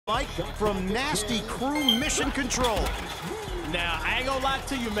Mike from Nasty Crew Mission Control. Now, I ain't gonna lie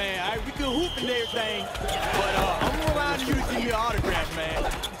to you, man. We can hoop and everything, but I'm gonna rely on you to give me an autograph, man.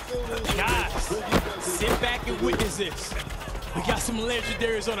 Guys, sit back and witness this. We got some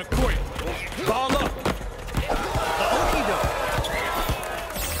legendaries on the court. Ball up. The okey-doke.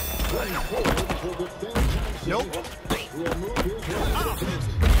 Nope.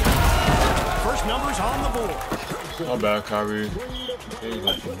 First numbers on the board. My bad, Kyrie. Hey,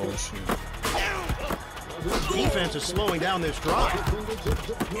 like the motion. Defense is slowing down this drive.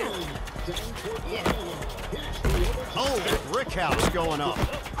 Oh, brick house going up.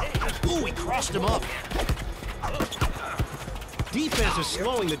 Ooh, he crossed him up. Defense is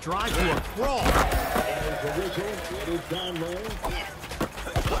slowing the drive to a crawl.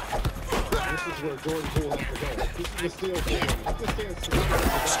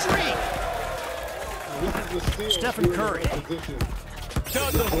 Streak. Stephen Curry. The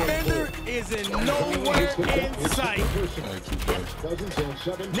defender is in nowhere in sight.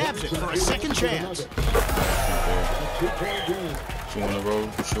 Nabs it for a second chance. 2 in a row,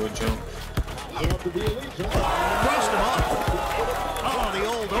 short jump. Crossed him up. Oh, the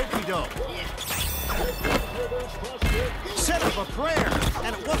old okey-doke. Set up a prayer,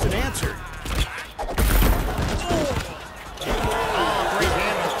 and it wasn't answered. Oh, great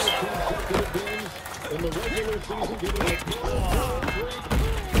handles.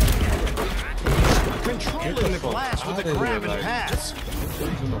 Controlling the glass with a grab and pass.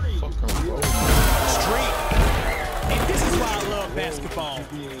 Streak. And this is why I love basketball.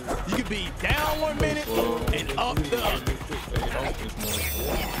 You can be down 1 minute and up the other.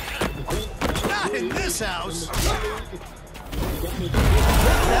 Not in this house. Put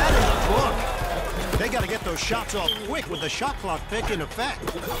that in the book. They got to get those shots off quick with the shot clock pick in effect.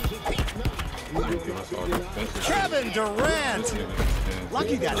 Kevin Durant.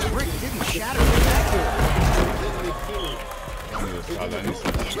 Lucky that brick didn't shatter the backboard.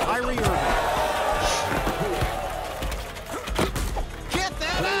 Kyrie Irving. Get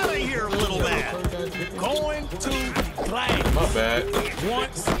that out of here, little man. Going to glass. My bad.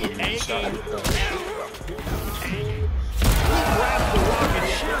 Once again. He grabs the rock and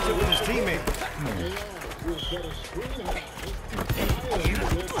shares it with his teammate.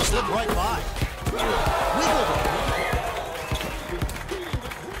 Slipped right by. Wiggled him.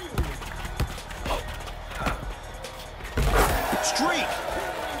 Streak.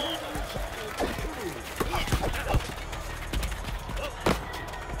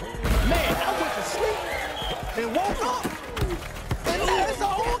 Man, I went to sleep and woke up. And that's the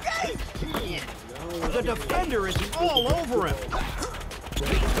whole game. The defender is all over him.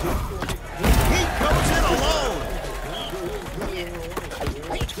 He goes in alone.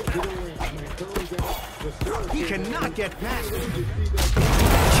 He cannot get past him.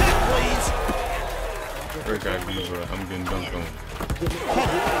 Check, please. Great guy, bro. I'm getting dunked on.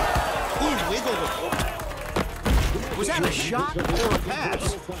 He wiggled him. Was that a shot or a pass?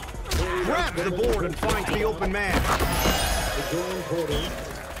 Grabs the board and finds the open man.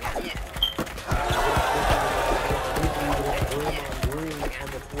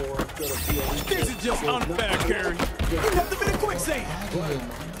 This is just unfair, Curry. You have to be a quicksand.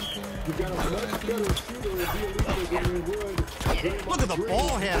 Look at the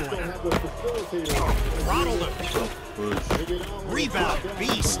ball handling. Throttled him. Rebound,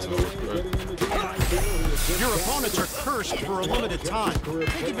 beast. Your opponents are cursed for a limited time.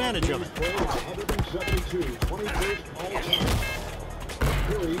 Take advantage of it.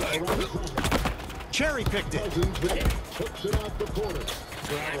 Cherry picked it.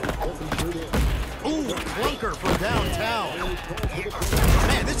 Ooh, clunker from downtown.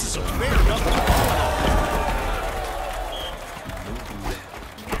 Man, this is a fair double.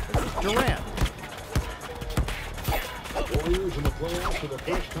 Durant. Warriors in the playoffs for the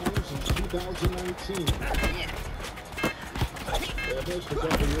first time since 2019. They have missed a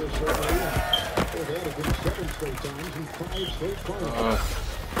couple years so far. They've had it in 7 straight times and 5 straight finals.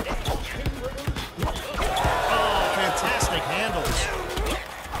 Fantastic handles.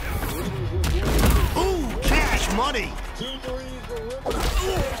 Ooh, cash money. Ooh,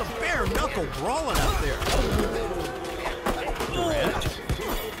 it's a bare knuckle brawling out there. Durant.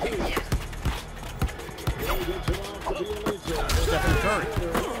 Stephen Curry.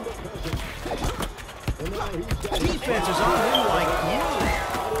 Defense is on him like glue.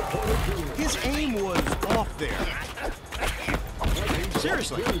 His aim was off there.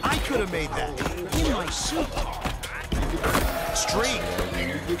 Seriously, I could have made that in my suit. Streak.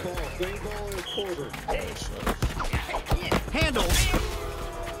 Handles.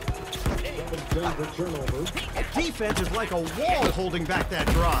 Denver turnover. Defense is like a wall holding back that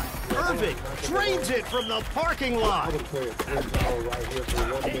drive. Irving drains it from the parking lot. I would play a great foul right here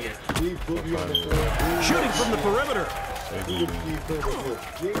for 1 minute. Steve Boogie on the floor. Shooting from the perimeter. Steve Boogie here.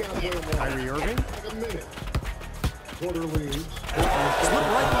 You ain't got to play him long. Kyrie Irving. Like a minute. Quarter leads. Slip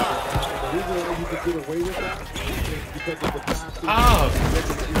right by. The reason why you could get away with that is because of the passing.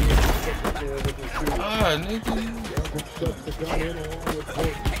 Nigga. Just to come in along with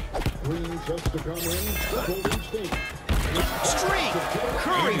Gordon. Green just to come in. Golden State. Streak.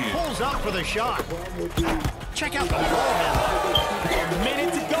 Curry pulls up for the shot. Check out the ball now. A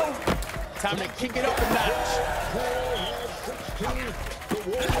minute to go. Time to kick it up a notch.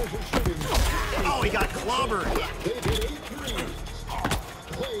 Oh, he got clobbered.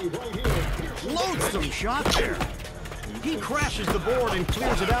 Loadsome shot there. He crashes the board and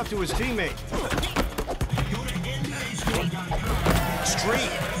clears it out to his teammate.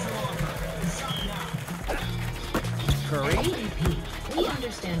 Streak. Curry. We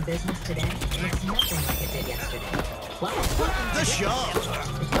understand business today looks nothing like it did yesterday. Well, The shove.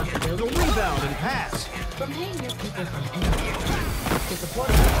 The rebound and pass. from paying your people from anywhere to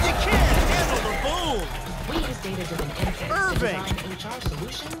supporting You can't handle the boom. we use data-driven insights Irving. to design HR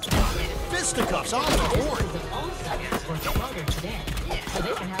solutions and Fisticuffs on the court. businesses of all sizes work smarter today so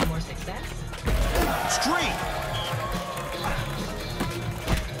they can have more success. Streak.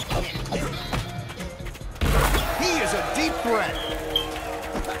 He is a deep threat.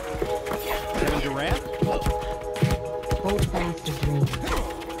 Kevin Durant. Hold fast to dream.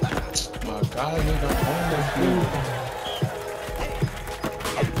 My God, nigga, I'm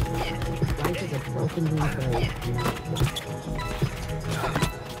Life is a broken replay.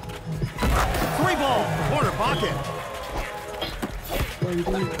 Three ball. Corner pocket.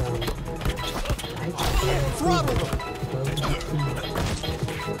 Throttle them.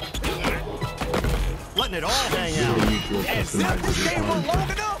 Letting it all hang out. As if this game were long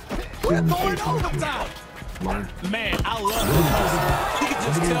enough, we're going overtime. Man, I love it. You can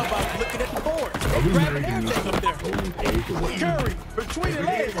just tell by looking at the board. They're grabbing everything up there. Curry, between the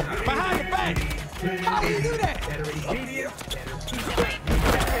legs, behind the back. How do you do that?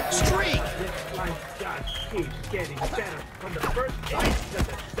 Streak. Life just keeps getting better from the first bite to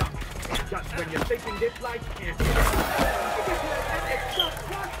the stomach. Just when you're thinking this life can't be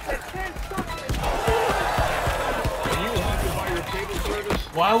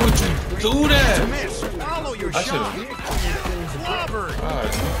Why would you do that? Miss. Follow your I shot. should've- Clobbered.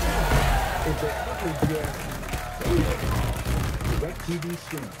 God. DirecTV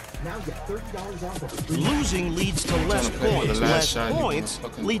Stream. Now get $30 off of it. Losing leads to less Trying to play for the points. last Less shot, you points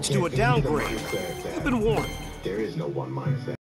fucking- leads to a downgrade. You've been warned. There is no one mindset.